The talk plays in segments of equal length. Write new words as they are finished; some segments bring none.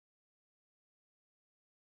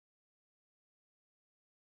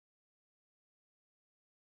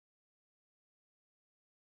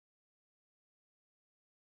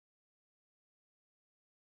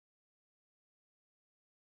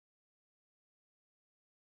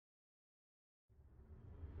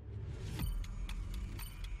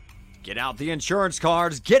Get out the insurance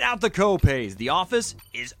cards, get out the copays. The office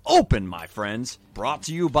is open, my friends. Brought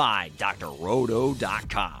to you by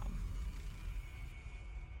drroto.com.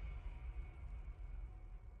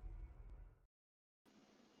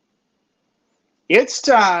 It's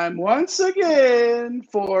time once again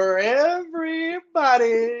for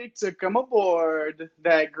everybody to come aboard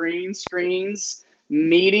that Green Screens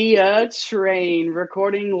Media Train,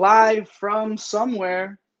 recording live from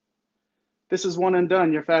somewhere. This is One and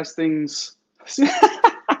Done, your fast things,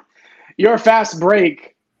 your fast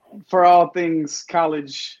break for all things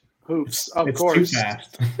college hoops, of course. Too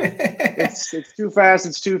fast. It's too fast,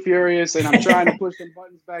 it's too furious, and I'm trying to push some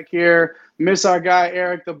buttons back here. Miss our guy,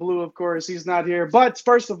 Eric the Blue, of course. He's not here. But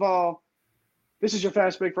first of all, this is your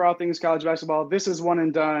fast break for all things college basketball. This is One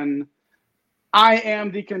and Done. I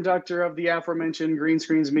am the conductor of the aforementioned Green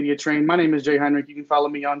Screens Media Train. My name is Jay Heinrich. You can follow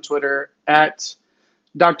me on Twitter at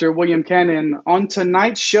Dr. William Cannon. On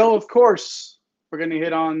tonight's show, of course, we're going to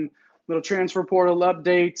hit on little transfer portal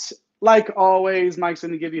updates. Like always, Mike's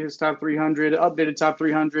going to give you his top 300, updated top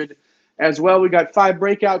 300 as well. We got 5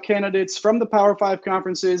 breakout candidates from the Power 5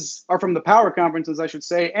 conferences, or from the Power conferences, I should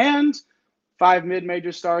say, and 5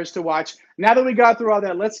 mid-major stars to watch. Now that we got through all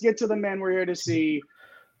that, let's get to the man we're here to see,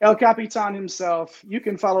 El Capitan himself. You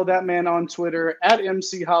can follow that man on Twitter at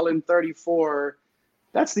MCHolland34.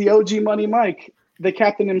 That's the OG Money Mike. The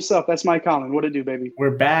captain himself. That's Mike Holland. What it do, baby?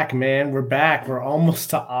 We're back, man. We're back. We're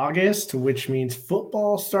almost to August, which means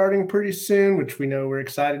football starting pretty soon, which we know we're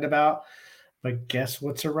excited about. But guess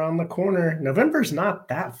what's around the corner? November's not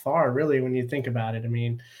that far, really, when you think about it. I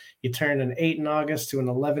mean, you turn an 8 in August to an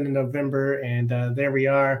 11 in November, and there we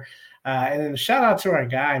are. And then shout out to our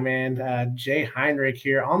guy, man, Jay Heinrich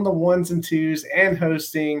here on the ones and twos and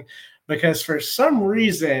hosting, because for some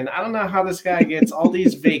reason, I don't know how this guy gets all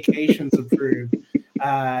these vacations approved.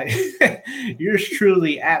 Yours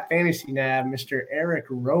truly at Fantasy Nav, Mr. Eric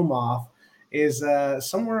Romoff, is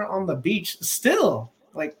somewhere on the beach still.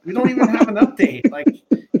 Like, we don't even have an update. Like,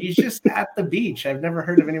 he's just at the beach. I've never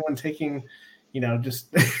heard of anyone taking,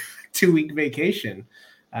 just 2-week vacation.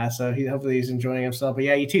 So hopefully he's enjoying himself. But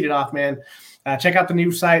yeah, you teed it off, man. Check out the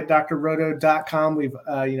new site, drroto.com. We've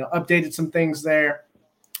updated some things there.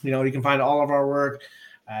 You can find all of our work.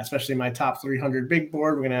 Especially my top 300 big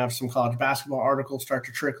board. We're going to have some college basketball articles start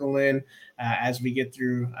to trickle in as we get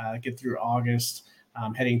through August,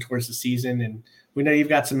 heading towards the season. And we know you've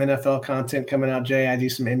got some NFL content coming out, Jay. I do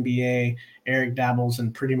some NBA. Eric dabbles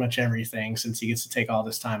in pretty much everything since he gets to take all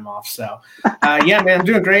this time off. So, yeah, man, I'm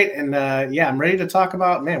doing great. And, I'm ready to talk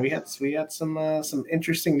about, man, we had some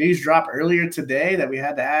interesting news drop earlier today that we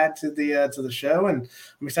had to add to the show. And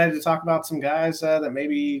I'm excited to talk about some guys that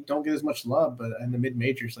maybe don't get as much love, but in the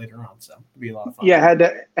mid-majors later on. So it'll be a lot of fun. Yeah, had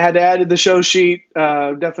to add to the show sheet.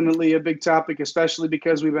 Definitely a big topic, especially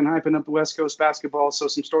because we've been hyping up the West Coast basketball. So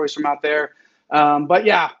some stories from out there. But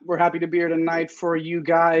yeah, we're happy to be here tonight for you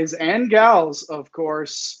guys and gals, of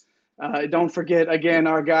course. Don't forget, again,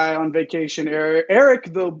 our guy on vacation,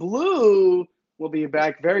 Eric the Blue, will be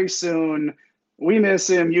back very soon. We miss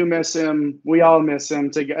him. You miss him. We all miss him.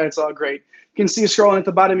 It's all great. You can see scrolling at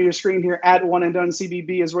the bottom of your screen here at One and Done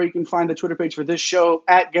CBB is where you can find the Twitter page for this show.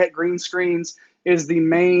 At Get Green Screens is the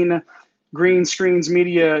main Green Screens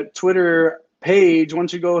Media Twitter page.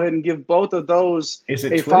 Once you go ahead and give both of those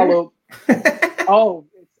a follow. Oh,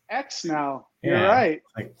 it's X now. You're right.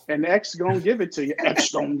 And X gonna give it to you.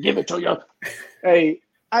 X gonna give it to you. Hey,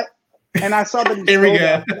 I saw that. Here we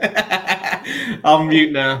go. I'll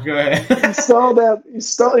mute now. Go ahead. That's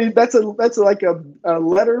like a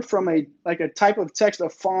letter from a type of text, a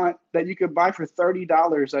font that you could buy for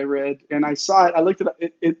 $30. I read and I saw it. I looked at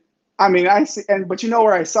it. But you know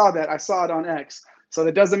where I saw that? I saw it on X. So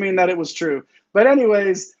that doesn't mean that it was true. But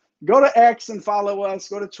anyways. Go to X and follow us.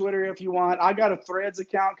 Go to Twitter if you want. I got a Threads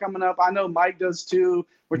account coming up. I know Mike does too.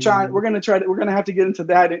 We're gonna have to get into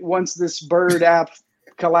that once this Bird app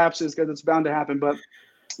collapses, because it's bound to happen. But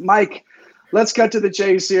Mike, let's cut to the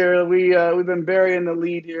chase here. We've been burying the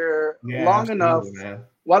lead here long enough. Man.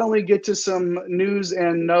 Why don't we get to some news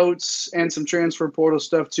and notes and some transfer portal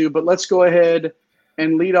stuff too? But let's go ahead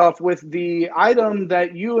and lead off with the item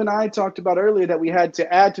that you and I talked about earlier that we had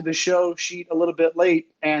to add to the show sheet a little bit late,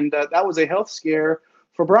 and that was a health scare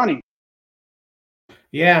for Bronny.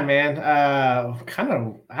 Yeah, man. Kind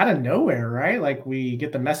of out of nowhere, right? Like we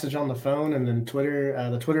get the message on the phone, and then the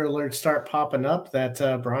Twitter alerts start popping up that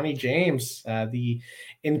Bronny James, the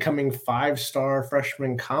incoming 5-star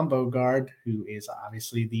freshman combo guard, who is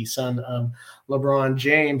obviously the son of LeBron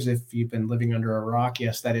James. If you've been living under a rock,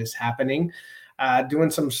 yes, that is happening. Doing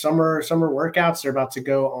some summer workouts. They're about to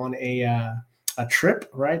go on a trip,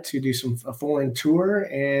 right, to do a foreign tour,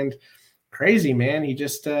 and crazy, man. He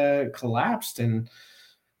just collapsed, and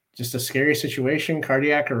just a scary situation,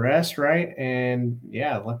 cardiac arrest, right? And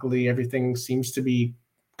yeah, luckily everything seems to be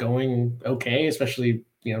going okay, especially,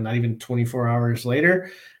 not even 24 hours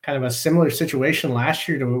later. Kind of a similar situation last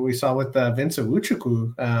year to what we saw with Vincent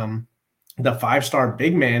Wuchuku, the 5-star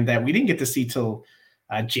big man that we didn't get to see till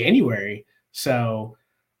January. So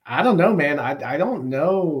I don't know, man. I don't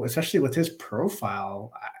know, especially with his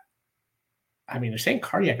profile. I mean, they're saying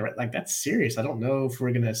cardiac arrest, like that's serious. I don't know if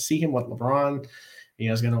we're going to see him, what LeBron,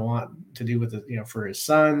 is going to want to do with for his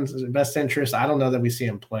son's best interest. I don't know that we see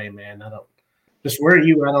him play, man. I don't. Just where are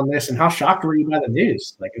you at on this, and how shocked were you by the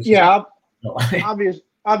news? Like, it's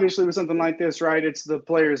obviously with something like this, right? It's the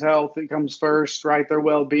player's health that comes first, right? Their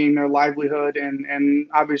well-being, their livelihood, and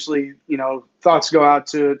obviously, thoughts go out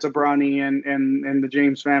to Bronny and the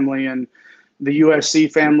James family and the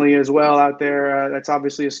USC family as well out there. That's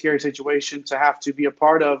obviously a scary situation to have to be a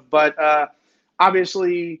part of, but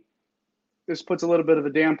obviously this puts a little bit of a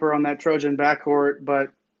damper on that Trojan backcourt, but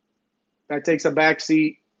that takes a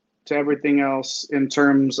backseat to everything else in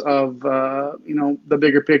terms of, the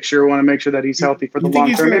bigger picture. We want to make sure that he's healthy for the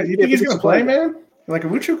long term. Do you think he's going to play, man? Like,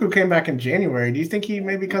 Wuchuku came back in January. Do you think he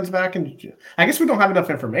maybe comes back in? I guess we don't have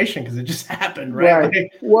enough information because it just happened, right?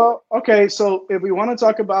 Right. Well, okay. So if we want to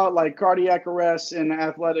talk about like cardiac arrest in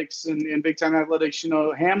athletics and in big time athletics,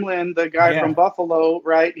 Hamlin, the guy from Buffalo,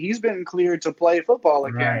 right? He's been cleared to play football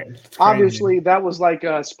again. Right. Obviously, that was like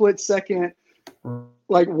a split second,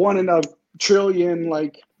 like 1 in a trillion,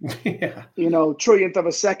 like, trillionth of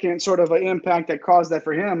a second sort of an impact that caused that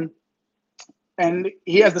for him. And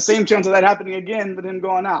he has the same chance of that happening again with him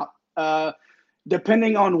going out.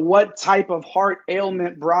 Depending on what type of heart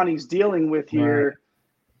ailment Bronny's dealing with here,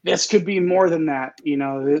 this could be more than that.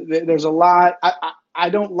 There's a lot. I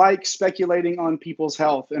don't like speculating on people's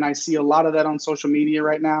health, and I see a lot of that on social media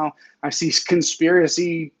right now. I see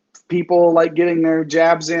conspiracy people like getting their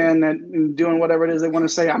jabs in and doing whatever it is they want to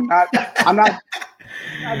say. I'm not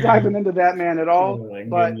diving into that, man, at all. Oh,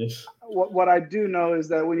 but what I do know is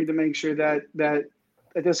that we need to make sure that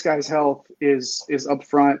this guy's health is up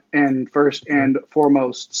front and first and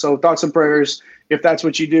foremost. So thoughts and prayers, if that's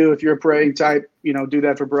what you do, if you're a praying type, do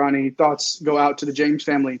that for Bronny. Thoughts go out to the James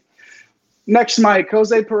family. Next, Mike,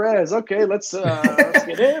 Jose Perez. Okay, let's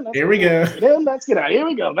get in. Here we go. Let's get out. Here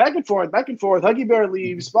we go. Back and forth. Huggy Bear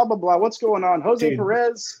leaves, blah, blah, blah. What's going on? Jose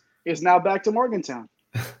Perez is now back to Morgantown.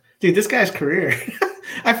 Dude, this guy's career.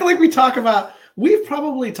 I feel like we've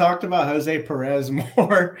probably talked about Jose Perez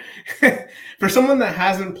more for someone that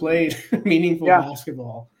hasn't played meaningful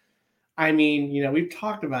basketball. I mean, we've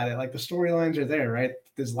talked about it. Like, the storylines are there, right?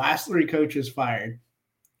 His last 3 coaches fired.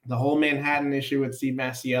 The whole Manhattan issue with Steve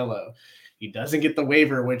Masiello. He doesn't get the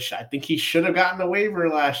waiver, which I think he should have gotten a waiver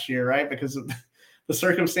last year, right? Because of the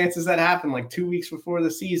circumstances that happened like 2 weeks before the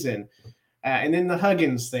season. And then the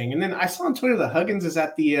Huggins thing. And then I saw on Twitter that Huggins is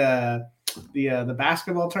at the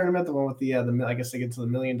basketball tournament, the one with the I guess they get to the $1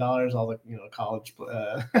 million, all the college.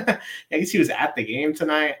 I guess he was at the game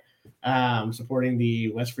tonight, supporting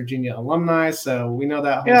the West Virginia alumni. So we know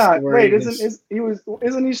that whole story. Wait,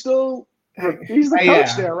 isn't he still? He's the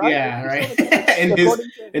coach there, right? Yeah, right.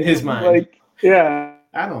 in his mind, like,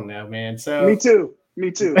 I don't know, man. So me too.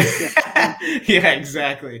 Yeah,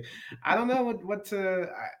 exactly. I don't know what to.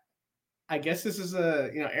 I guess this is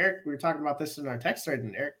Eric. We were talking about this in our text thread,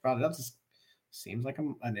 and Eric brought it up. This seems like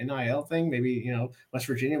an NIL thing. Maybe West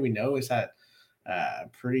Virginia, we know, is had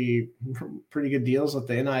pretty good deals with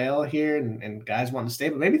the NIL here, and guys want to stay.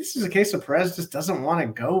 But maybe this is a case of Perez just doesn't want to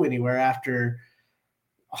go anywhere after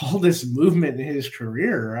all this movement in his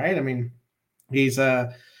career, right? I mean, he's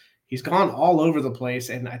gone all over the place,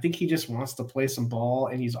 and I think he just wants to play some ball,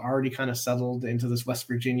 and he's already kind of settled into this West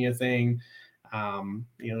Virginia thing.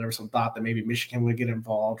 There was some thought that maybe Michigan would get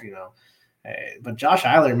involved, but Josh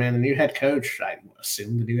Eiler, man, the new head coach, I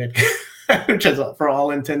assume the new head coach for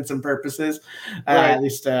all intents and purposes, at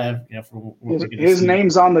least, for his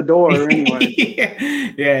name's on the door anyway.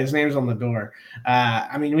 Yeah, his name's on the door.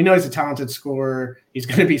 I mean, we know he's a talented scorer. He's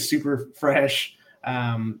going to be super fresh.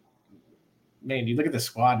 Man, you look at the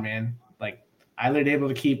squad, man. Like, Eiler able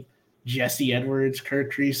to keep Jesse Edwards,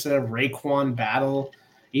 Kirk Kriisa, Raekwon Battle.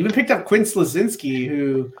 He even picked up Quinn Slazinski,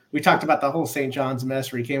 who we talked about the whole St. John's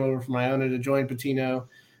mess where he came over from Iona to join Patino.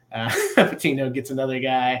 Patino gets another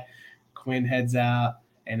guy. Quinn heads out.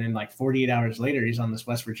 And then like 48 hours later, he's on this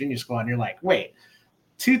West Virginia squad. And you're like, wait,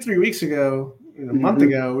 2-3 weeks ago, a month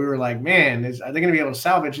ago, we were like, man, are they going to be able to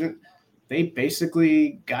salvage it? They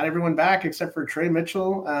basically got everyone back except for Trey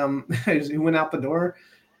Mitchell, who went out the door,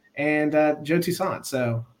 and Joe Toussaint.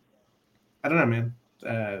 So I don't know, man.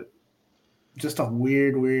 Just a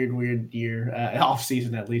weird year. Off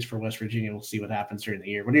season, at least for West Virginia. We'll see what happens during the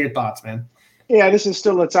year. What are your thoughts, man? Yeah, this is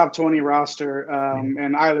still a top 20 roster,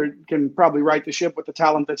 and either can probably right the ship with the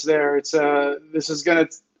talent that's there. This is gonna.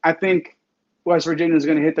 I think West Virginia is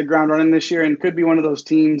gonna hit the ground running this year, and could be one of those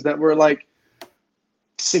teams that were like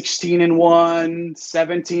 16-1,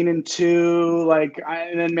 17-2,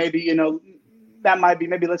 and then maybe that might be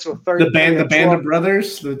maybe let's go 30. The band of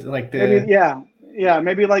brothers, maybe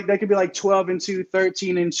maybe like they could be like 12-2,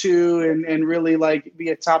 13-2, and really like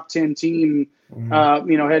be a top 10 team.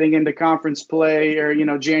 Heading into conference play or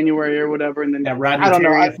January or whatever, and then that Rodney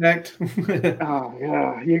Terry effect. Oh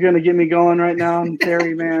yeah, you're gonna get me going right now,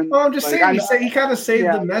 Terry, man. Well, I'm just saying, he kind of saved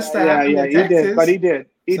the mess that happened in Texas. He did, but he did.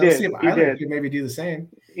 He did. Could maybe do the same.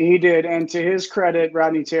 He did, and to his credit,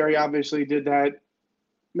 Rodney Terry obviously did that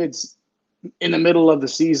in the middle of the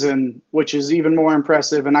season, which is even more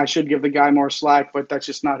impressive. And I should give the guy more slack, but that's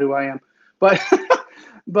just not who I am. But.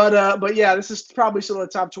 But yeah, this is probably still a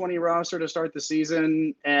top 20 roster to start the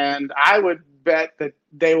season, and I would bet that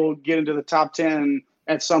they will get into the top 10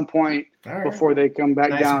 at some point before they come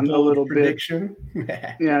back down a little prediction.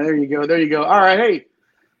 Bit. Yeah, there you go. All right, hey,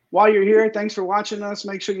 while you're here, thanks for watching us.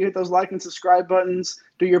 Make sure you hit those like and subscribe buttons.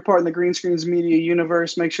 Do your part in the Green Screens Media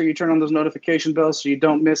universe. Make sure you turn on those notification bells so you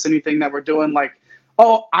don't miss anything that we're doing. Like,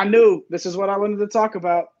 oh, I knew this is what I wanted to talk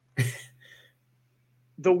about.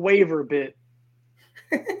 The waiver bit.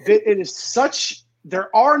 It is such.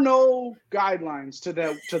 There are no guidelines to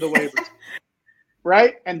the waivers,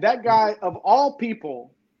 right? And that guy, of all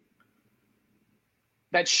people,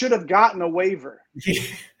 that should have gotten a waiver.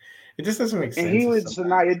 It just doesn't make sense. And he was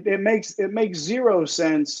denied. It makes zero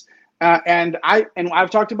sense. And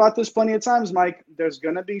I've talked about this plenty of times, Mike. There's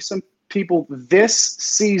going to be some people this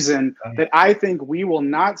season that I think we will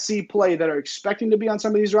not see play that are expecting to be on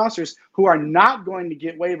some of these rosters who are not going to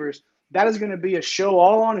get waivers. That is going to be a show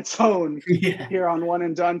all on its own here on One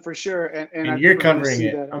and Done for sure. And you're covering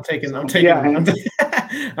it. I'm taking that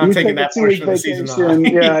portion of the season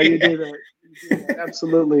off. Yeah, you do that.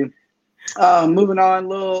 Absolutely. Moving on,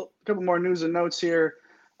 couple more news and notes here.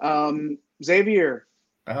 Xavier.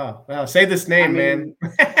 Oh, well, say this name, man.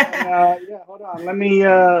 Hold on. Let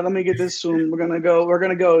me get this one. We're gonna go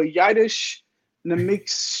Yadish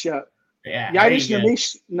Namiksha. Yeah.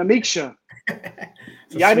 Yadish Namiksha.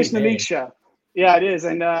 Yadish Namiksha. Yeah, it is.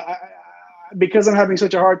 And because I'm having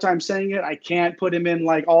such a hard time saying it, I can't put him in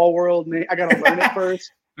like all world name. I gotta learn it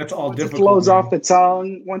first. That's all difficult. Once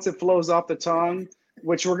it flows off the tongue,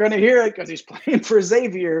 which we're gonna hear it because he's playing for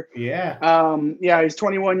Xavier. Yeah. He's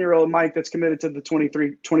 21-year-old Mike that's committed to the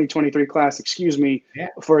 2023 class,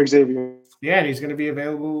 for Xavier. Yeah, and he's gonna be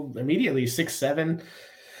available immediately, 6'7".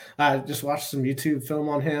 Just watched some YouTube film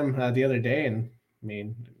on him the other day, and I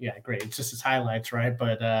mean, yeah, great. It's just his highlights, right?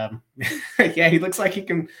 But yeah, he looks like he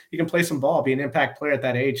can play some ball, be an impact player at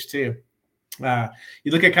that age too.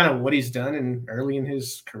 You look at kind of what he's done early in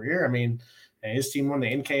his career. I mean, his team won the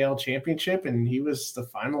NKL championship, and he was the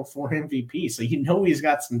Final Four MVP. So he's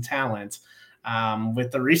got some talent.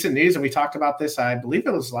 With the recent news, and we talked about this, I believe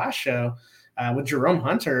it was last show with Jerome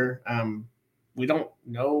Hunter. We don't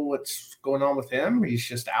know what's going on with him. He's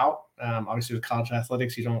just out. Obviously, with college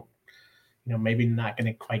athletics, you don't. Maybe not going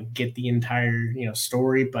to quite get the entire,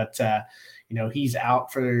 story, but, he's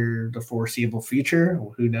out for the foreseeable future.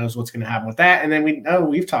 Who knows what's going to happen with that? And then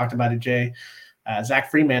we've talked about it, Jay.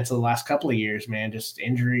 Zach Freemantle the last couple of years, man, just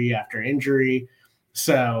injury after injury.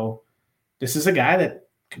 So this is a guy that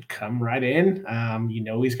could come right in.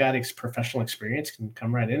 He's got professional experience, can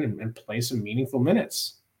come right in and play some meaningful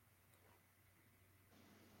minutes.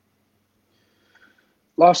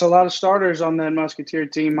 Lost a lot of starters on that Musketeer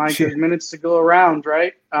team, Mike. There's minutes to go around,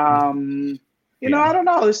 right? I don't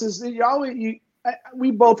know. This is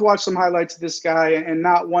we both watched some highlights of this guy, and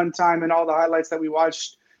not one time in all the highlights that we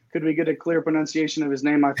watched could we get a clear pronunciation of his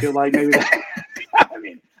name. I feel like maybe I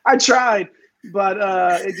mean, I tried, but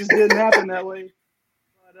it just didn't happen that way.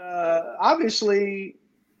 But obviously,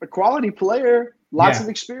 a quality player, lots of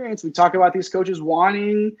experience. We talk about these coaches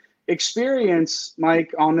wanting experience,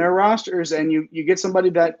 Mike, on their rosters, and you get somebody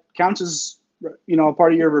that counts as a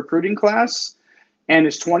part of your recruiting class and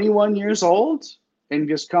is 21 years old and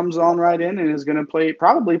just comes on right in and is going to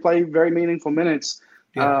probably play very meaningful minutes.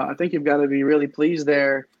 I think you've got to be really pleased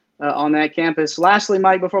there on that campus. Lastly,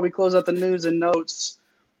 Mike, before we close out the news and notes,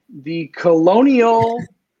 the Colonial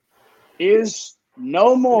is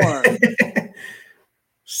no more.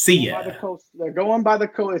 See ya. They're going by the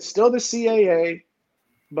coast. It's still the CAA.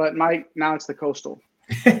 But, Mike, now it's the Coastal.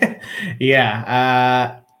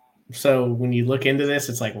 Yeah. So when you look into this,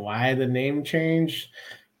 it's like, why the name change?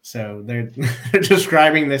 So they're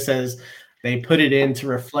describing this as they put it in to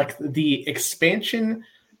reflect the expansion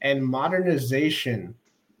and modernization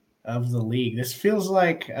of the league. This feels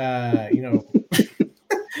like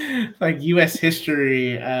like U.S.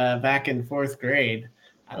 history back in fourth grade.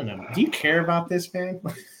 I don't know. Do you care about this, man?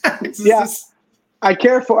 Yeah, I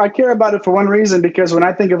care about it for one reason, because when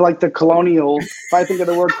I think of like the colonial, if I think of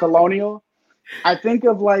the word colonial, I think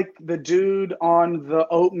of like the dude on the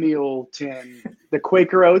oatmeal tin, the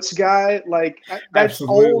Quaker Oats guy. Like that's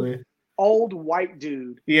Absolutely. old white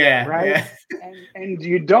dude, Yeah, right? yeah. And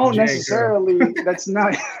you don't J. Crew. necessarily. That's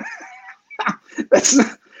not.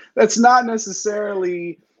 that's not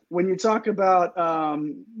necessarily when you talk about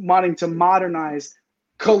wanting to modernize.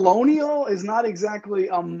 Colonial is not exactly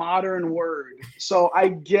a modern word, so I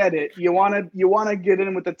get it. You want to get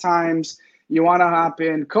in with the times. You want to hop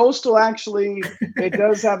in. Coastal, actually, it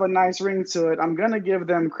does have a nice ring to it. I'm gonna give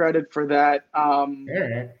them credit for that.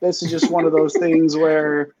 Yeah. This is just one of those things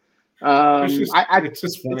where It's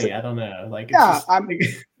just funny. I don't know. Like, it's yeah,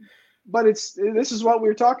 just but this is what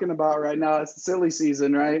we're talking about right now. It's the silly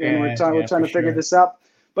season, right? And we're yeah, trying for to figure sure. this out.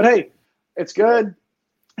 But hey, it's good.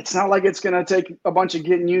 It's not like it's going to take a bunch of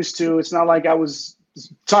getting used to. It's not like I was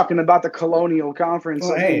talking about the Colonial Conference.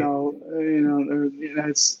 Well, hey,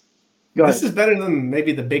 It's go this ahead. is better than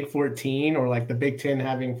maybe the Big 14 or like the Big 10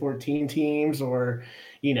 having 14 teams, or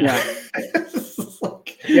Yeah.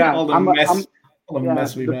 all the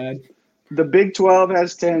mess we've had. The Big 12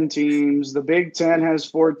 has 10 teams. The Big 10 has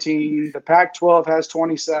 14. The Pac-12 has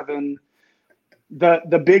 27.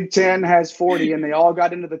 The Big 10 has 40, and they all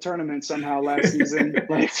got into the tournament somehow last season.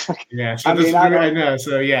 Yeah, so I know.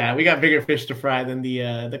 So yeah, we got bigger fish to fry than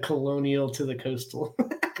the Colonial to the Coastal.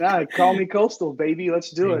 Call me Coastal, baby.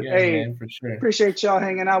 Let's do it. Go, hey, man, for sure. Appreciate y'all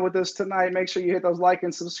hanging out with us tonight. Make sure you hit those like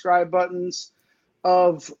and subscribe buttons.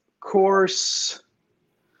 Of course,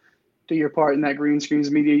 do your part in that Green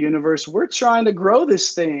Screens Media universe. We're trying to grow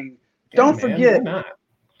this thing. Don't forget. Why not?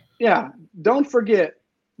 Yeah, don't forget.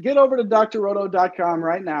 Get over to drroto.com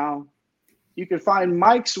right now. You can find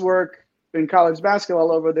Mike's work in college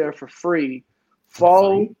basketball over there for free.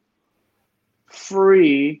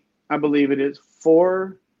 Free, I believe it is.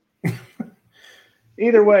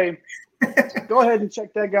 Either way, go ahead and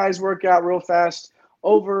check that guy's work out real fast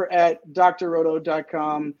over at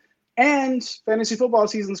drroto.com. And fantasy football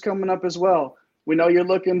season's coming up as well. We know you're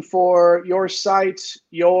looking for your site,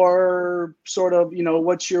 your sort of,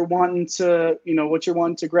 what you're wanting to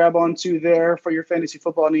grab onto there for your fantasy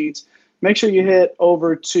football needs. Make sure you hit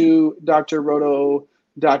over to drroto.com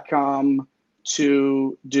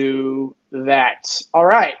to do that. All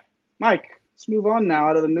right, Mike, let's move on now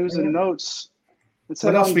out of the news and notes.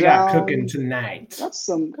 What else we got cooking tonight? Got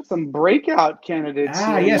some breakout candidates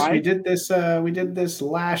here, yes, Mike. we did this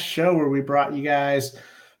last show where we brought you guys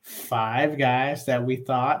 5 guys that we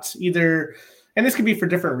thought either, and this could be for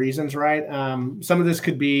different reasons, right? Some of this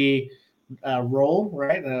could be a role,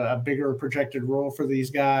 right? A bigger projected role for these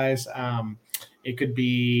guys. It could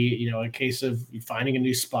be, a case of finding a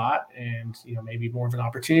new spot and, maybe more of an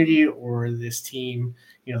opportunity, or this team,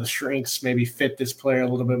 the strengths maybe fit this player a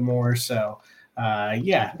little bit more. So, and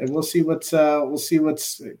we'll see what's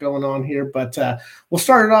going on here, but we'll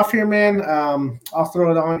start it off here, man. I'll throw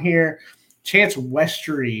it on here. Chance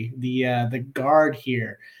Westry, the guard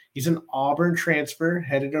here. He's an Auburn transfer,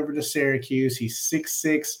 headed over to Syracuse. He's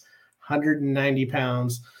 6'6", 190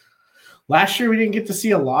 pounds. Last year, we didn't get to see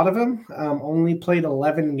a lot of him. Only played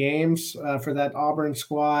 11 games for that Auburn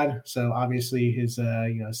squad. So obviously his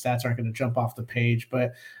stats aren't going to jump off the page,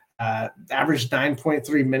 but averaged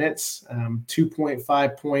 9.3 minutes,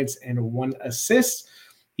 2.5 points, and 1 assist.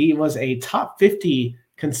 He was a top 50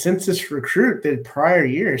 consensus recruit the prior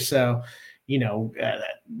year. So, we know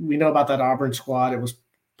about that Auburn squad. It was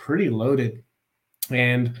pretty loaded.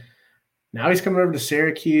 And now he's coming over to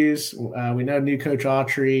Syracuse. We know new coach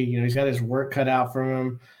Autry. He's got his work cut out from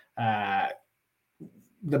him.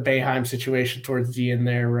 The Boeheim situation towards the end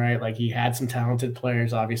there, right? Like, he had some talented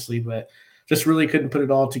players, obviously, but just really couldn't put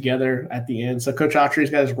it all together at the end. So Coach Autry's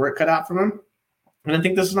got his work cut out from him. And I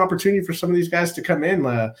think this is an opportunity for some of these guys to come in.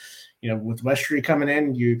 With Westry coming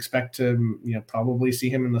in, you expect to, probably see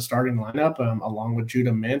him in the starting lineup along with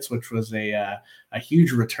Judah Mintz, which was a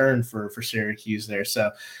huge return for Syracuse there.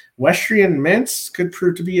 So Westry and Mintz could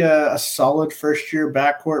prove to be a solid first-year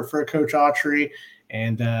backcourt for Coach Autry.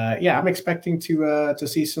 And, I'm expecting to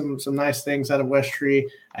see some nice things out of Westry.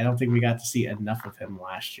 I don't think we got to see enough of him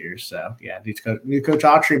last year. So, new coach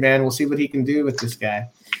Autry, man, we'll see what he can do with this guy.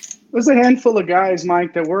 There's a handful of guys,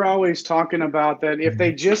 Mike, that we're always talking about that if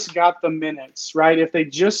they just got the minutes, right, if they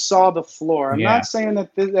just saw the floor. I'm not saying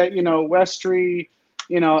that Westry,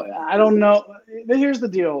 I don't know. Here's the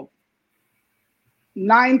deal.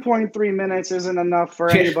 9.3 minutes isn't enough for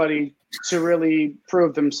anybody to really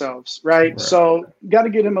prove themselves, right? So got to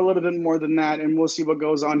get him a little bit more than that, and we'll see what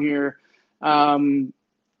goes on here.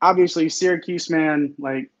 Obviously, Syracuse, man,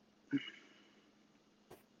 like,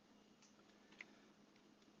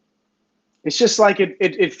 it's just like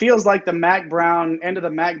it feels like the Mac Brown, end of the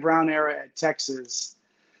Mac Brown era at Texas.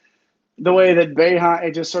 The way that Boeheim,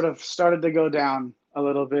 it just sort of started to go down a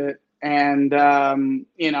little bit. And,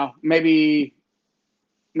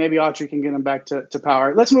 maybe Autry can get him back to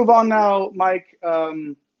power. Let's move on now, Mike,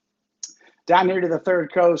 down here to the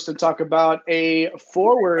third coast and talk about a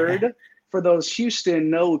forward for those Houston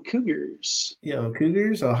Cougars.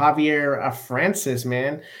 Cougars. So Javier Francis,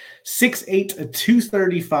 man, 6'8",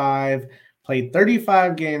 235, played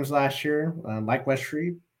 35 games last year. Like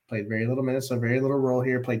Westry, played very little minutes, so very little role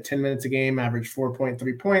here. Played 10 minutes a game, averaged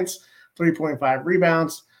 4.3 points, 3.5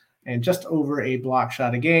 rebounds, and just over a block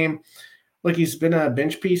shot a game. Look, he's been a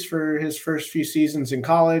bench piece for his first few seasons in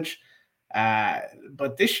college.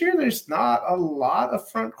 But this year, there's not a lot of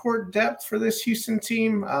front court depth for this Houston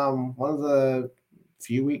team. One of the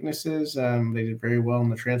few weaknesses, they did very well in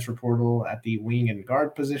the transfer portal at the wing and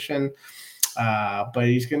guard position. But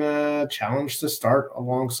he's going to challenge to start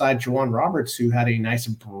alongside Juwan Roberts, who had a nice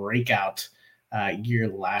breakout year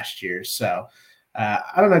last year. So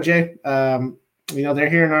I don't know, Jay. They're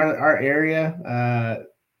here in our area.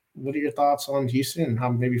 What are your thoughts on Houston and how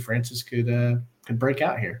maybe Francis could break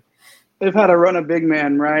out here? They've had a run of big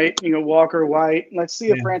men, right? Walker, White. Let's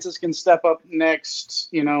see if Francis can step up next.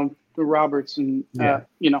 To Roberts, and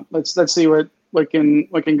let's see what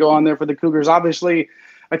can go on there for the Cougars. Obviously,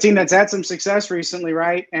 a team that's had some success recently,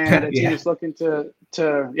 right? And a team that's looking to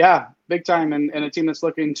big time, and a team that's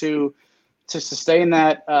looking to sustain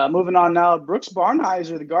that. Moving on now, Brooks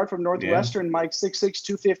Barnhizer, the guard from Northwestern, Mike, 6'6",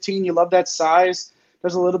 215. You love that size.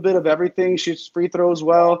 Does a little bit of everything. Shoots free throws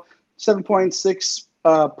well. 7.6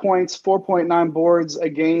 points, 4.9 boards a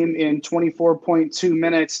game in 24.2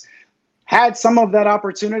 minutes. Had some of that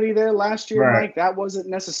opportunity there last year, Mike. That wasn't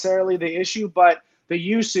necessarily the issue, but the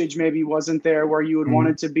usage maybe wasn't there where you would want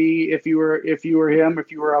it to be if you were him,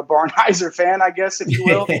 if you were a Barnhizer fan, I guess, if you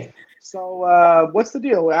will. So what's the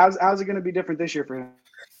deal? How's it going to be different this year for him?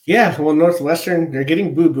 Yeah, well, Northwestern, they're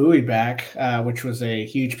getting Boo Buie back, which was a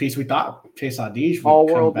huge piece. We thought Chase Audige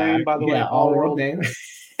would come back. Name, by the way. All-world name.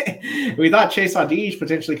 We thought Chase Audige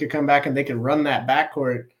potentially could come back and they could run that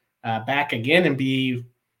backcourt back again and be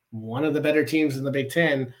one of the better teams in the Big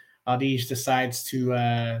Ten. Audige decides to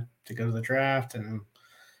go to the draft, and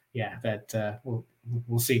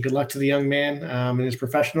we'll see. Good luck to the young man in his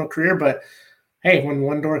professional career, but hey, when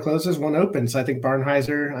one door closes, one opens. I think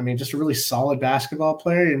Barnhizer, just a really solid basketball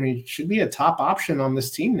player. Should be a top option on this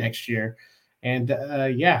team next year. And I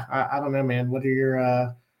don't know, man. What are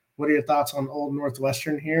your thoughts on old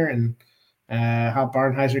Northwestern here, and how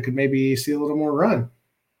Barnhizer could maybe see a little more run?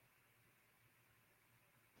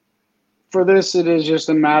 For this, it is just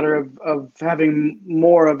a matter of having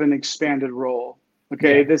more of an expanded role.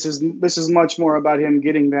 Okay, this is much more about him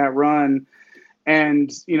getting that run,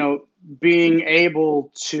 and being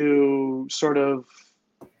able to sort of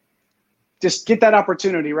just get that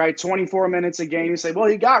opportunity, right? 24 minutes a game. You say, well,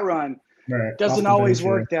 you got run. Right. Doesn't always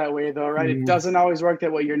work that way, though, right? Mm-hmm. It doesn't always work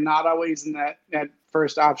that way. You're not always in that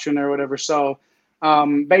first option or whatever. So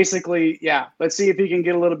basically, let's see if he can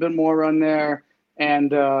get a little bit more run there,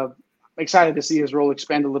 and excited to see his role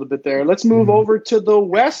expand a little bit there. Let's move over to the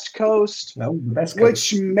West Coast,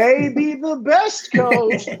 which may be the best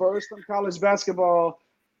coast for some college basketball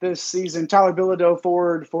this season. Tyler Bilodeau,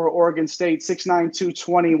 forward for Oregon State, 6'9",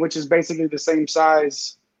 220, which is basically the same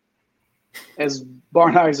size as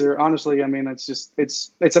Barnhizer. Honestly,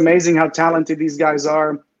 it's amazing how talented these guys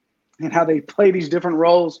are and how they play these different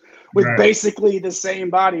roles with basically the same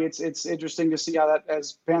body. It's interesting to see how that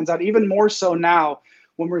pans out, even more so now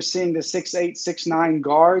when we're seeing the 6'8", 6'9"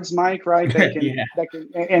 guards, Mike, right? That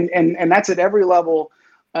can and that's at every level,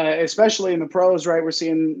 especially in the pros, right? We're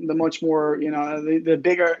seeing the much more, the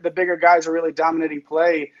bigger guys are really dominating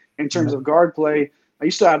play in terms of guard play.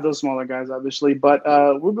 You still have those smaller guys, obviously, but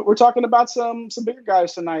we're talking about some bigger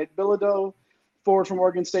guys tonight. Bilodeau, forward from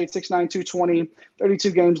Oregon State, 6'9", 220,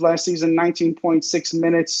 32 games last season, 19.6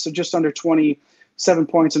 minutes, so just under 27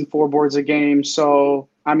 points and 4 boards a game. So,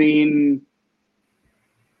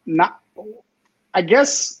 I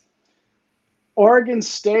guess Oregon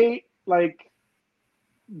State, like,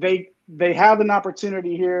 they have an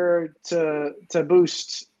opportunity here to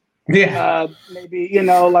boost, maybe,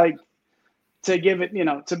 to give it,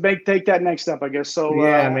 to take that next step, I guess. So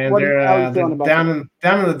man, they're down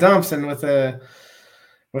in the dumps, and with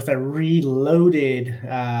with a reloaded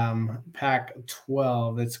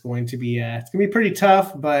Pac-12. It's going to be pretty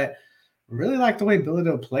tough, but really like the way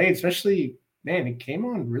Bilodeau played, especially, man, he came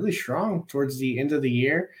on really strong towards the end of the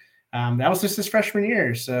year. That was just his freshman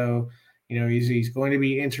year. So, he's going to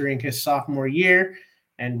be entering his sophomore year.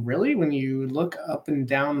 And really, when you look up and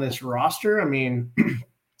down this roster, I mean,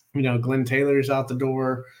 Glenn Taylor's out the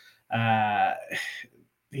door.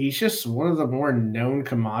 He's just one of the more known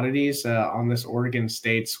commodities on this Oregon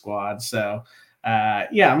State squad. So,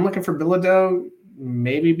 I'm looking for Bilodeau,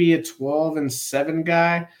 maybe be a 12-7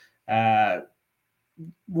 guy.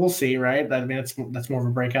 We'll see, right? I mean, that's more of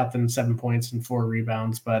a breakout than 7 points and 4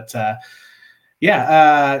 rebounds. But the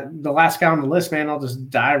last guy on the list, man, I'll just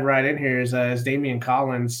dive right in here is Damian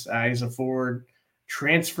Collins. He's a forward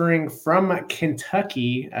transferring from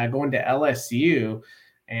Kentucky, going to LSU.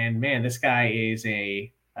 And, man, this guy is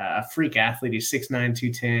a freak athlete. He's 6'9",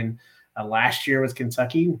 210. Last year with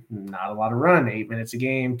Kentucky, not a lot of run, 8 minutes a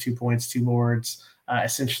game, 2 points, 2 boards.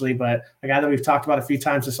 Essentially, but a guy that we've talked about a few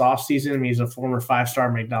times this offseason. I mean, he's a former 5-star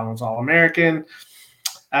McDonald's All-American.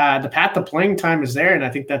 The path to playing time is there, and I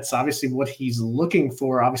think that's obviously what he's looking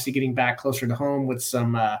for. Obviously, getting back closer to home with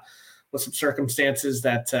some circumstances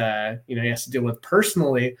that he has to deal with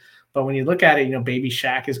personally. But when you look at it, Baby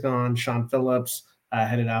Shaq is gone. Sean Phillips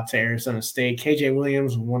headed out to Arizona State. KJ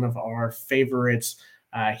Williams, one of our favorites.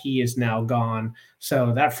 He is now gone.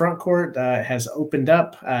 So that front court has opened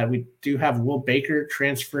up. We do have Will Baker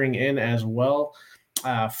transferring in as well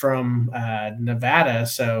from Nevada.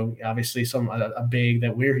 So obviously a big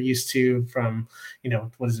that we're used to from,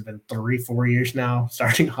 what has it been, 3-4 years now,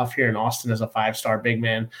 starting off here in Austin as a 5-star big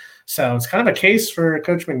man. So it's kind of a case for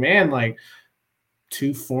Coach McMahon, like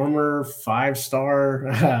 2 former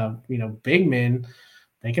 5-star, big men.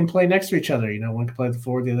 They can play next to each other. One can play the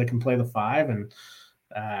 4, the other can play the 5. And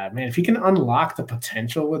man, if he can unlock the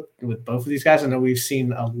potential with both of these guys, I know we've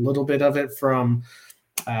seen a little bit of it from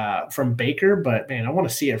Baker, but man, I want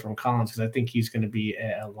to see it from Collins because I think he's going to be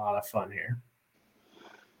a lot of fun here.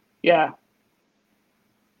 Yeah.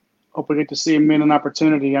 Hope we get to see him in an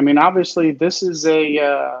opportunity. I mean, obviously, this is it's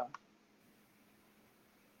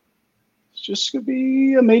just going to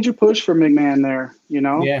be a major push for McMahon there,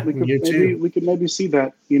 Yeah, we could maybe see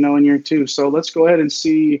that, in year 2. So let's go ahead and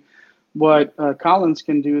see what Collins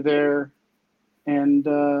can do there. And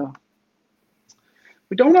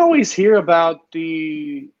we don't always hear about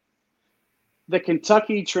the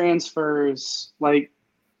Kentucky transfers, like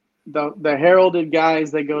the heralded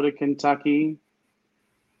guys that go to Kentucky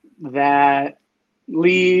that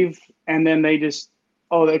leave and then they just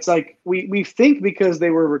it's like we think because they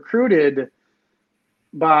were recruited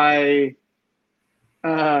by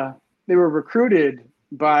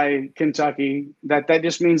Kentucky that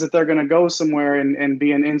just means that they're going to go somewhere and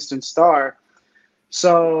be an instant star.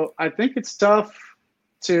 So I think it's tough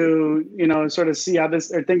to, sort of see how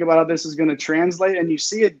this or think about how this is going to translate. And you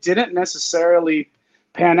see it didn't necessarily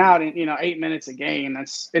pan out in, 8 minutes a game.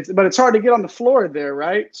 But it's hard to get on the floor there,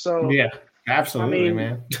 right? So yeah, absolutely,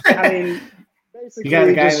 man. I mean, basically you got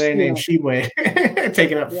a guy there named Sheway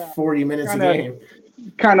taking up 40 minutes a game.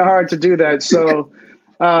 Kind of hard to do that. So,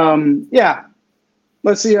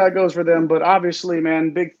 let's see how it goes for them. But obviously,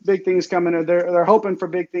 man, big things coming. They're hoping for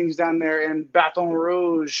big things down there in Baton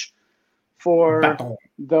Rouge for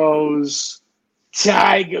those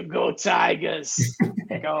Go Tigers.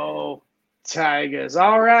 Go Tigers.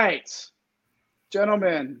 All right,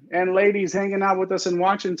 gentlemen and ladies hanging out with us and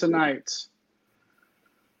watching tonight.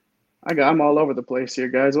 I'm all over the place here,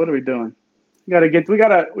 guys. What are we doing? We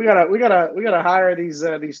gotta hire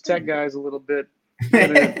these tech guys a little bit.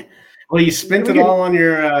 Well, you spent it all on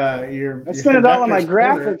your. I spent it all on my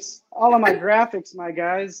graphics. All on my graphics, my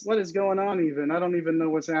guys. What is going on? I don't even know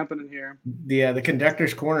what's happening here. The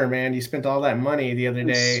conductor's corner, man. You spent all that money the other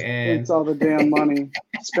day, and spent all the damn money.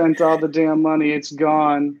 Spent all the damn money. It's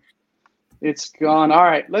gone. It's gone. All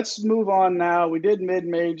right, let's move on now. We did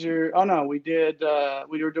mid-major. Oh, no, we did.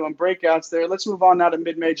 We were doing breakouts there. Let's move on now to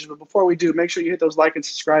mid-majors. But before we do, make sure you hit those like and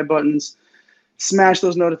subscribe buttons. Smash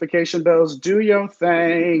those notification bells. Do your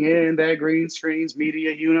thing in that green screens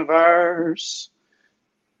media universe.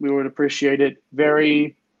 We would appreciate it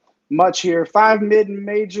very much here. 5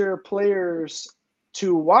 mid-major players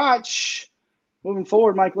to watch. Moving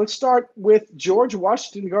forward, Mike, let's start with George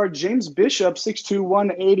Washington guard James Bishop, 6'2",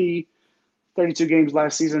 180. 32 games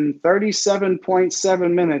last season,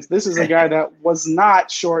 37.7 minutes. This is a guy that was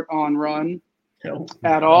not short on run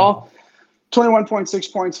at all.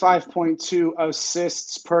 21.6 points, 5.2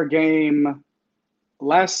 assists per game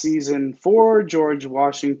last season for George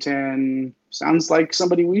Washington. Sounds like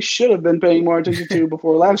somebody we should have been paying more attention to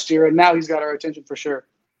before last year, and now he's got our attention for sure.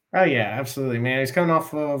 Oh yeah, absolutely, man. He's coming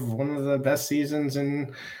off of one of the best seasons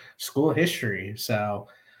in school history. So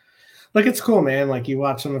look, it's cool, man. Like you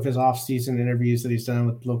watch some of his off-season interviews that he's done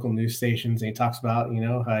with local news stations, and he talks about,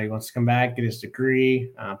 how he wants to come back, get his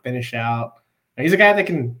degree, finish out. And he's a guy that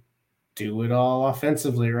can do it all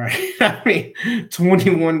offensively, right? I mean,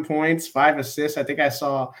 21 points, 5 assists. I think I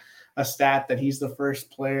saw a stat that he's the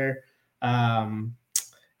first player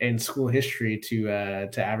in school history to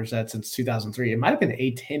average that since 2003. It might have been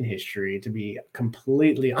A10 history, to be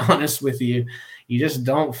completely honest with you. You just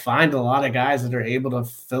don't find a lot of guys that are able to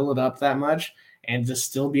fill it up that much and to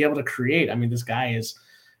still be able to create. I mean, this guy is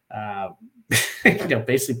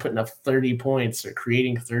basically putting up 30 points or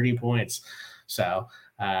creating 30 points. So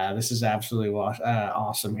this is absolutely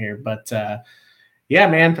awesome here. But yeah,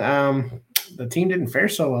 man, the team didn't fare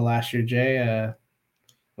so well last year, Jay.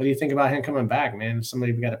 What do you think about him coming back, man?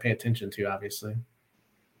 Somebody we got to pay attention to, obviously.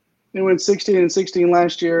 They went 16-16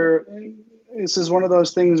 last year. This is one of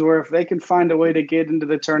those things where if they can find a way to get into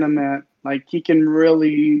the tournament, like he can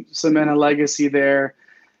really cement a legacy there.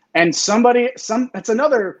 And it's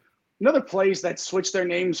another place that switched their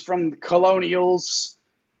names from Colonials.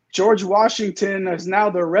 George Washington is now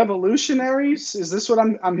the Revolutionaries. Is this what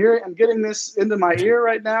I'm hearing? I'm getting this into my ear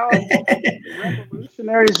right now.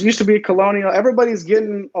 Revolutionaries used to be Colonial. Everybody's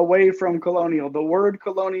getting away from Colonial. The word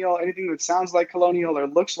Colonial, anything that sounds like Colonial or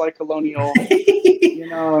looks like Colonial,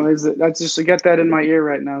 that's just to get that in my ear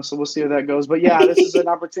right now. So we'll see how that goes. But yeah, this is an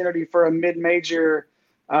opportunity for a mid-major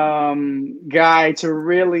guy to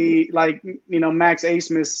really, like, Max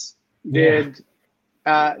Asmus did.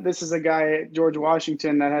 Yeah. This is a guy, George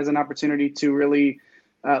Washington, that has an opportunity to really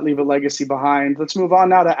leave a legacy behind. Let's move on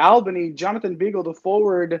now to Albany. Jonathan Beagle, the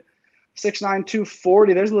forward, 6'9",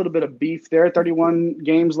 240. There's a little bit of beef there. 31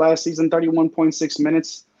 games last season, 31.6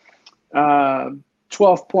 minutes,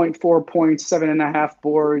 12.4 points, 7.5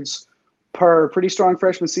 boards per. Pretty strong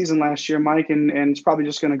freshman season last year, Mike, and it's probably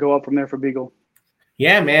just going to go up from there for Beagle.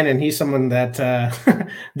 Yeah, man, and he's someone that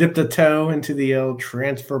dipped a toe into the old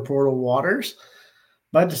transfer portal waters,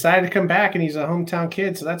 but decided to come back, and he's a hometown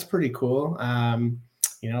kid, so that's pretty cool.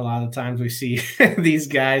 A lot of times we see these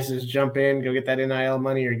guys just jump in, go get that NIL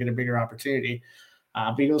money or get a bigger opportunity.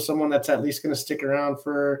 Beagle's someone that's at least going to stick around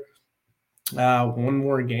for one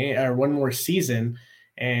more game or one more season,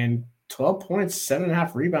 and 12 points,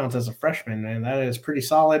 7.5 rebounds as a freshman, man, that is pretty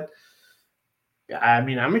solid. I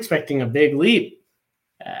mean, I'm expecting a big leap.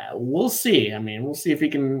 We'll see. I mean, we'll see if he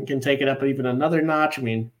can take it up even another notch. I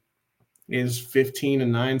mean, is 15-9,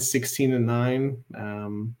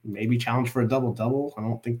 16-9, maybe challenge for a double-double. I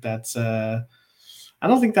don't think that's out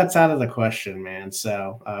of the question, man.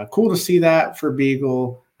 So cool to see that for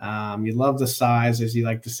Beagle. You love the size, as you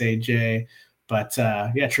like to say, Jay. But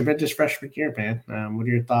yeah, tremendous freshman year, man. What are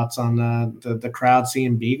your thoughts on the crowd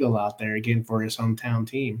seeing Beagle out there again for his hometown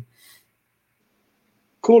team?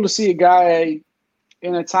 Cool to see a guy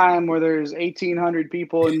in a time where there's 1,800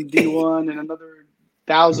 people in D1 and another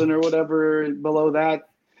 1,000 or whatever below that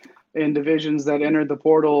in divisions that entered the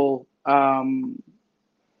portal.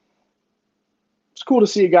 It's cool to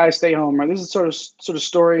see a guy stay home, right? This is sort of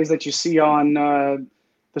stories that you see on the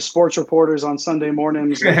sports reporters on Sunday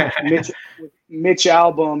mornings, like Mitch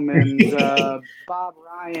Albom and Bob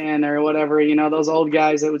Ryan or whatever, those old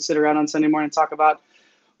guys that would sit around on Sunday morning and talk about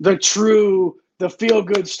the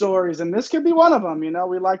feel-good stories. And this could be one of them.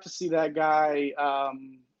 We like to see that guy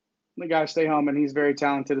the guy stay home, and he's very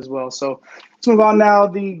talented as well. So let's move on now.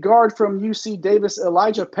 The guard from UC Davis,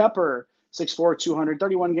 Elijah Pepper, 6'4", 200,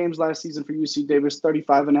 31 games last season for UC Davis,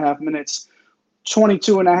 35.5 minutes,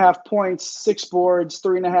 22.5 points, 6 boards,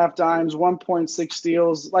 3.5 dimes, 1.6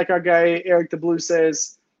 steals. Like our guy Eric the Blue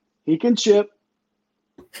says, he can chip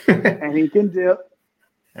and he can dip.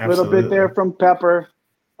 A little bit there from Pepper.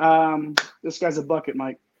 This guy's a bucket,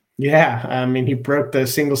 Mike. Yeah, I mean, he broke the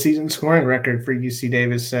single-season scoring record for UC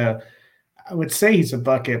Davis. So I would say he's a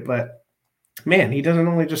bucket, but, man, he doesn't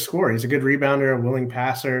only just score. He's a good rebounder, a willing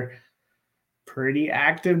passer, pretty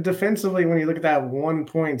active defensively when you look at that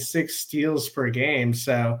 1.6 steals per game.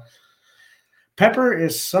 So Pepper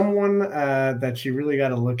is someone that you really got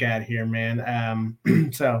to look at here, man.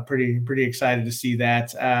 So pretty excited to see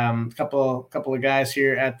that. Couple of guys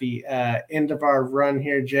here at the end of our run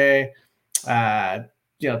here, Jay.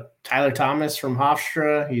 Tyler Thomas from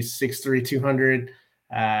Hofstra, he's 6'3", 200.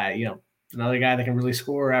 Another guy that can really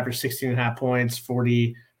score, average 16.5 points,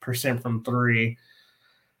 40% from three.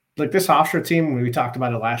 Like this Hofstra team, we talked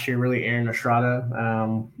about it last year, really Aaron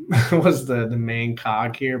Estrada was the main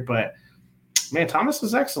cog here. But, man, Thomas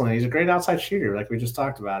is excellent. He's a great outside shooter, like we just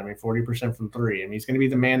talked about. I mean, 40% from three. I mean, he's going to be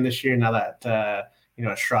the man this year now that,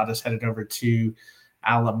 Estrada's headed over to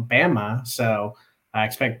Alabama. So I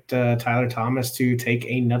expect Tyler Thomas to take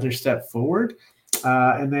another step forward.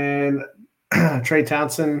 And then Trey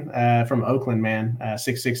Townsend from Oakland, man,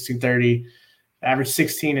 6'6", 230, average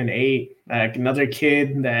 16 and 8. Another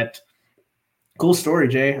kid that cool story,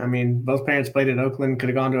 Jay. I mean, both parents played at Oakland, could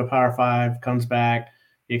have gone to a Power 5, comes back.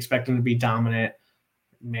 You expect him to be dominant.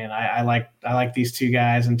 Man, I like these two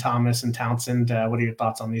guys, and Thomas and Townsend. What are your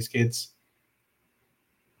thoughts on these kids?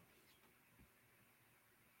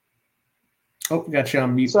 Oh, got you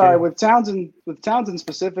on mute. Sorry, with Townsend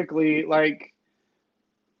specifically, like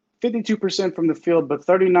 52% from the field, but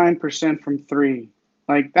 39% from three.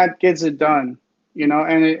 Like that gets it done,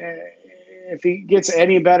 And if he gets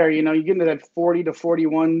any better, you get into that 40 to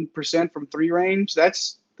 41% from three range.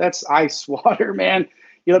 That's ice water, man.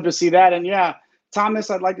 You love to see that, and yeah. Thomas,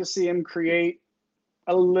 I'd like to see him create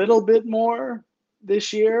a little bit more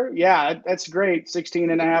this year. Yeah, that's great.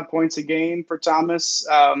 16.5 points a game for Thomas.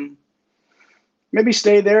 Maybe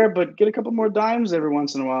stay there, but get a couple more dimes every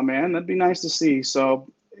once in a while, man. That'd be nice to see.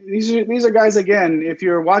 So these are guys, again, if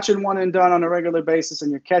you're watching One and Done on a regular basis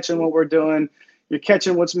and you're catching what we're doing, you're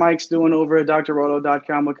catching what Mike's doing over at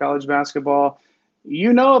drroto.com with college basketball,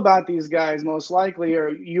 you know about these guys most likely, or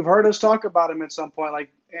you've heard us talk about them at some point.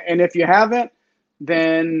 And if you haven't,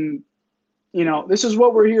 then, this is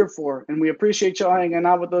what we're here for. And we appreciate y'all hanging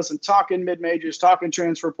out with us and talking mid-majors, talking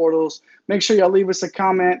transfer portals. Make sure y'all leave us a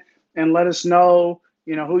comment and let us know,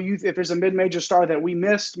 if there's a mid-major star that we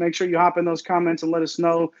missed, make sure you hop in those comments and let us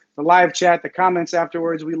know. The live chat, the comments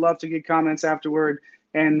afterwards. We love to get comments afterward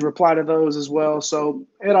and reply to those as well. So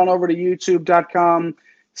head on over to youtube.com,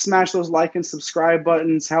 smash those like and subscribe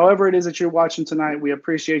buttons. However it is that you're watching tonight, we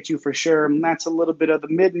appreciate you for sure. And that's a little bit of the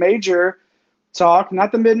mid-major talk,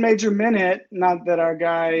 not the mid-major minute, not that our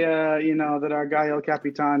guy, El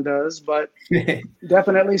Capitan does, but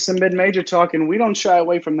definitely some mid-major talk, and we don't shy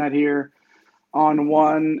away from that here on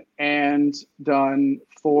One and Done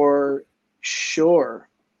for sure.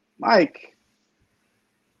 Mike,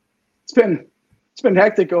 it's been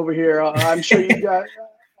hectic over here. I'm sure you got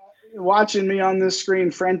watching me on this screen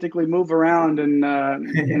frantically move around, and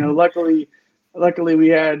luckily we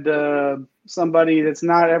had somebody that's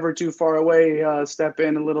not ever too far away step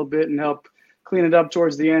in a little bit and help clean it up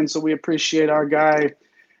towards the end. So we appreciate our guy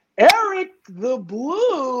Eric the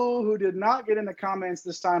Blue, who did not get in the comments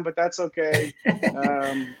this time, but that's okay.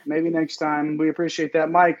 Maybe next time. We appreciate that.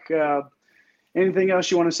 Mike, anything else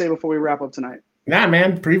you want to say before we wrap up tonight? Nah,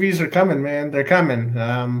 man. Previews are coming, man. They're coming.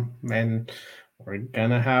 And we're going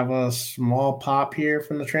to have a small pop here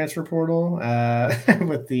from the transfer portal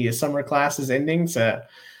with the summer classes ending. So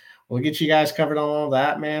we'll get you guys covered on all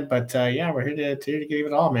that, man. But, yeah, we're here to give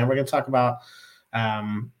it all, man. We're going to talk about,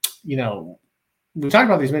 we talked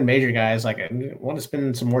about these mid-major guys. Like, I want to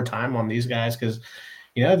spend some more time on these guys because,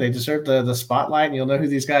 they deserve the spotlight, and you'll know who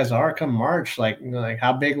these guys are come March. Like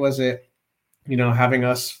how big was it, having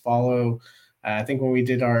us follow I think when we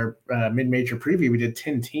did our mid-major preview, we did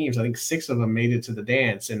 10 teams. I think 6 of them made it to the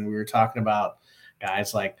dance, and we were talking about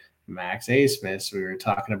guys like Max Asmus. We were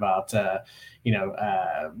talking about, FAU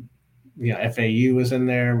was in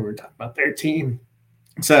there. We were talking about their team.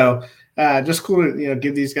 So just cool to,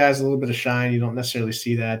 give these guys a little bit of shine. You don't necessarily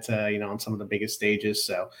see that, on some of the biggest stages.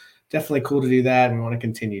 So definitely cool to do that, and we want to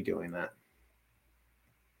continue doing that.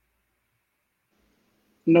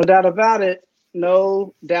 No doubt about it.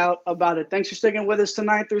 No doubt about it. Thanks for sticking with us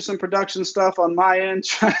tonight through some production stuff on my end.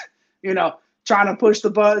 Trying to push the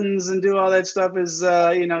buttons and do all that stuff is,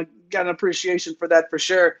 got an appreciation for that for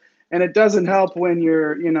sure. And it doesn't help when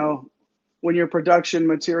your production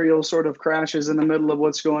material sort of crashes in the middle of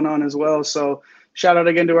what's going on as well. So shout out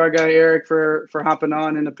again to our guy, Eric, for hopping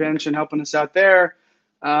on in a pinch and helping us out there.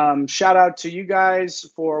 Shout out to you guys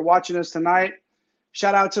for watching us tonight.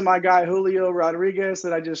 Shout out to my guy, Julio Rodriguez,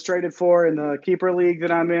 that I just traded for in the keeper league that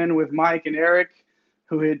I'm in with Mike and Eric,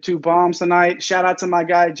 who hit 2 bombs tonight. Shout out to my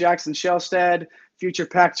guy, Jackson Shelstad, future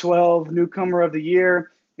Pac-12 newcomer of the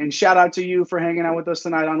year. And shout out to you for hanging out with us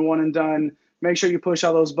tonight on One and Done. Make sure you push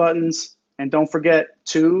all those buttons. And don't forget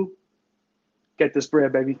to get this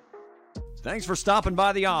bread, baby. Thanks for stopping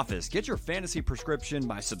by the office. Get your fantasy prescription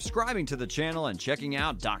by subscribing to the channel and checking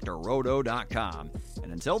out drroto.com.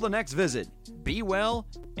 And until the next visit, be well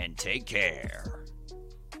and take care.